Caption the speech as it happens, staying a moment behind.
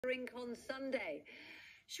Rink on Sunday.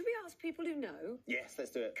 Should we ask people who know? Yes, let's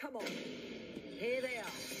do it. Come on. Here they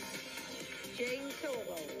are. Jayne and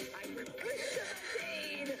Chris.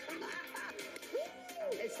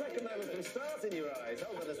 It's like a moment from stars in your eyes.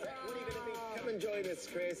 Hold on a sec. What are you going to be? Come and join us,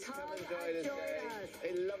 Chris. Come and join us, Jayne.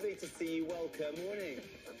 It's lovely to see you. Welcome. Morning.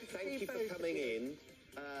 Thank you for coming in.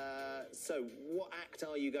 So, what act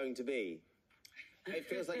are you going to be? It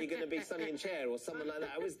feels like you're going to be Sonny and Cher or someone like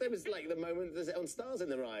that. There was like the moment on Stars in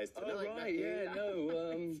Their Eyes tonight. Oh, right, yeah,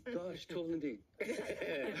 no, gosh, tall indeed.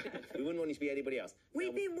 We wouldn't want you to be anybody else.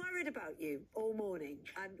 We've been worried about you all morning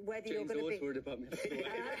and whether you're going to be... Jane's always worried about me.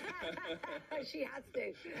 She has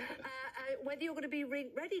to. Whether you're going to be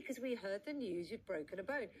rink ready, because we heard the news you'd broken a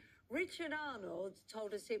bone. Richard Arnold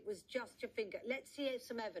told us it was just your finger. Let's see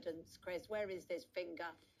some evidence, Chris. Where is this finger?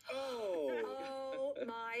 Oh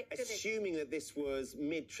my goodness. Assuming that this was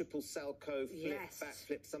mid-triple Salco flip, Yes.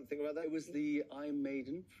 backflip, something or other. It was the Iron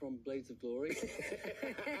Maiden from Blades of Glory.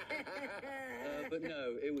 But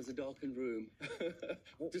no, it was a darkened room.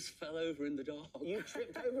 Just fell over in the dark. You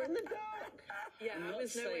tripped over in the dark? Yeah, I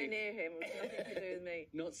was nowhere near him. It was nothing to do with me.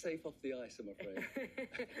 Not safe off the ice, I'm afraid.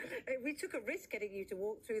 We took a risk getting you to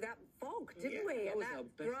walk through that fog, didn't we? That And was our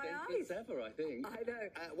best entrance ever, I think. I know.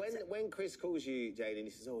 When Chris calls you, Jayne, and he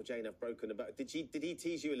says, "Oh, Jayne, I've broken a bone," did he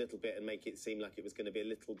tease you a little bit and make it seem like it was going to be a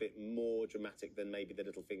little bit more dramatic than maybe the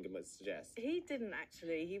little finger might suggest? He didn't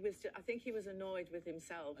actually. He was. I think he was annoyed with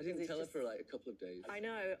himself. I didn't tell her for like a couple of days. I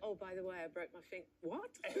know. Oh, by the way, I broke my finger.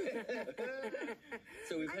 What?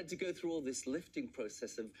 So we've had to go through all this lifting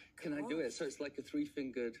process of, can I do it? So it's like a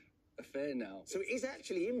three-fingered affair now. So it is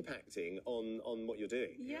actually impacting on what you're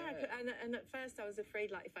doing. Yeah. And at first I was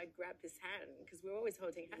afraid, like, if I grabbed his hand, because we're always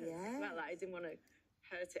holding hands as well, like, I didn't want to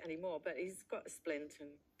hurt it anymore, but he's got a splint and...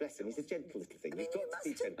 Bless him, he's a gentle little thing. You've got to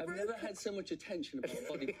be gentle. I've never had so much attention about a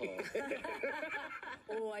body part.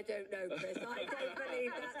 Oh, I don't know, Chris. I don't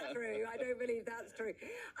believe that's true. I don't believe that's true.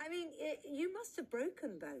 I mean, you must have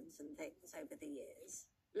broken bones and things over the years.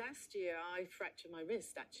 Last year, I fractured my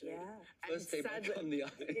wrist, actually. Yeah. First day back on the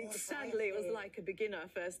ice. Sadly, it was like a beginner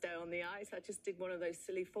first day on the ice. I just did one of those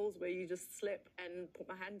silly falls where you just slip and put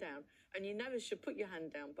my hand down. And you never should put your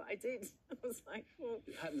hand down, but I did. I was like, well...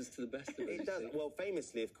 It happens to the best of us. It does. Well,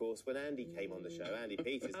 famously, of course, when Andy came on the show, Andy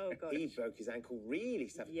Peters, he broke his ankle really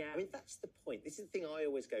severely. Yeah. I mean, that's the point. This is the thing I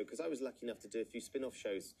always go, because I was lucky enough to do a few spin-off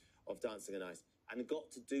shows of Dancing on Ice and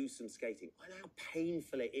got to do some skating. I know how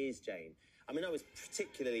painful it is, Jayne. I mean, I was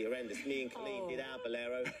particularly horrendous. Me and Colleen did our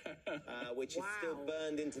bolero, which is still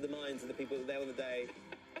burned into the minds of the people that were there on the day.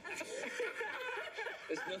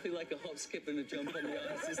 There's nothing like a hop, skip and a jump on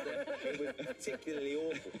the ice, is there? It was particularly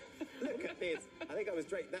awful. Look at this. I think I was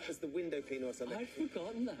Drake. That was the window cleaner or something. I'd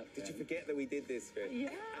forgotten that. Did you forget that we did this, Chris? Yeah.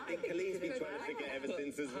 I think Colleen's been trying to forget ever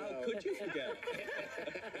since as well. How could you forget?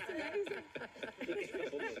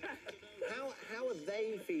 How are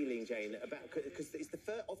they feeling, Jayne? About because it's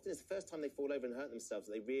often it's the first time they fall over and hurt themselves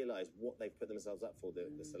that they realise what they've put themselves up for. The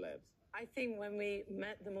celebs. I think when we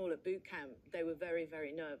met them all at boot camp, they were very,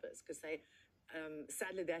 very nervous because they.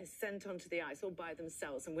 Sadly, they're sent onto the ice all by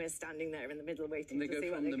themselves, and we're standing there in the middle waiting to see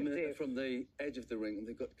what they can do. From the edge of the ring, and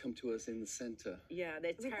they've got to come to us in the centre. Yeah,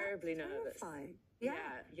 they're terribly nervous. Terrifying.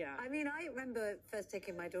 Yeah. I mean, I remember first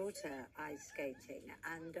taking my daughter ice skating,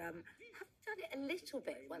 and having done it a little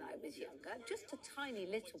bit when I was younger, just a tiny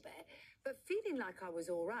little bit, but feeling like I was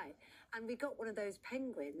all right. And we got one of those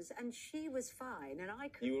penguins, and she was fine, and I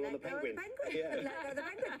couldn't You were on let the go of the penguin. penguin. Yeah. Let go of the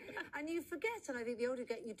penguin. And you forget, and I think the older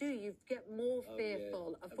you do, you get more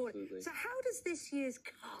fearful of falling. Absolutely. So how does this year's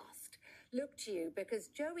cast look to you? Because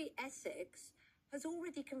Joey Essex has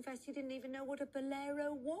already confessed he didn't even know what a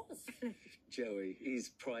bolero was. Joey, he's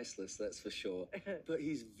priceless, that's for sure. But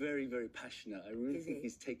he's very, very passionate. I really think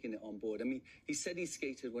he's taken it on board. I mean, he said he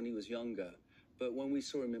skated when he was younger, but when we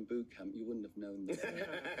saw him in boot camp, you wouldn't have known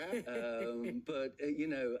that. But, you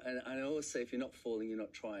know, and I always say, if you're not falling, you're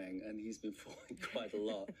not trying. And he's been falling quite a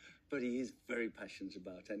lot. But he is very passionate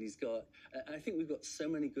about it. And he's got, I think we've got so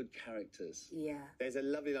many good characters. Yeah. There's a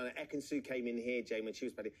lovely line. Ekin-Su came in here, Jayne, when she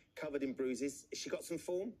was covered in bruises. Has she got some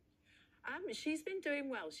form? She's been doing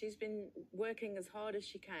well. She's been working as hard as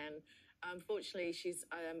she can. Unfortunately,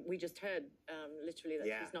 we just heard literally that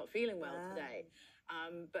she's not feeling well today.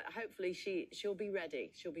 But hopefully she'll be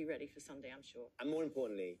ready. She'll be ready for Sunday, I'm sure. And more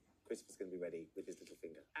importantly, Christopher's going to be ready with his little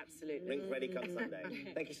finger. Absolutely. Rink ready come Sunday.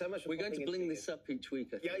 Thank you so much for We're going to bling this up each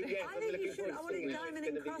week, I think. Yeah, I think you should. I want it diamond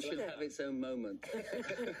encrusted. It should have its own moment.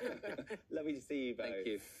 Lovely to see you both. Thank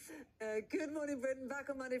you. Good morning, Britain. Back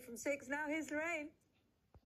on Monday from 6. Now here's Lorraine.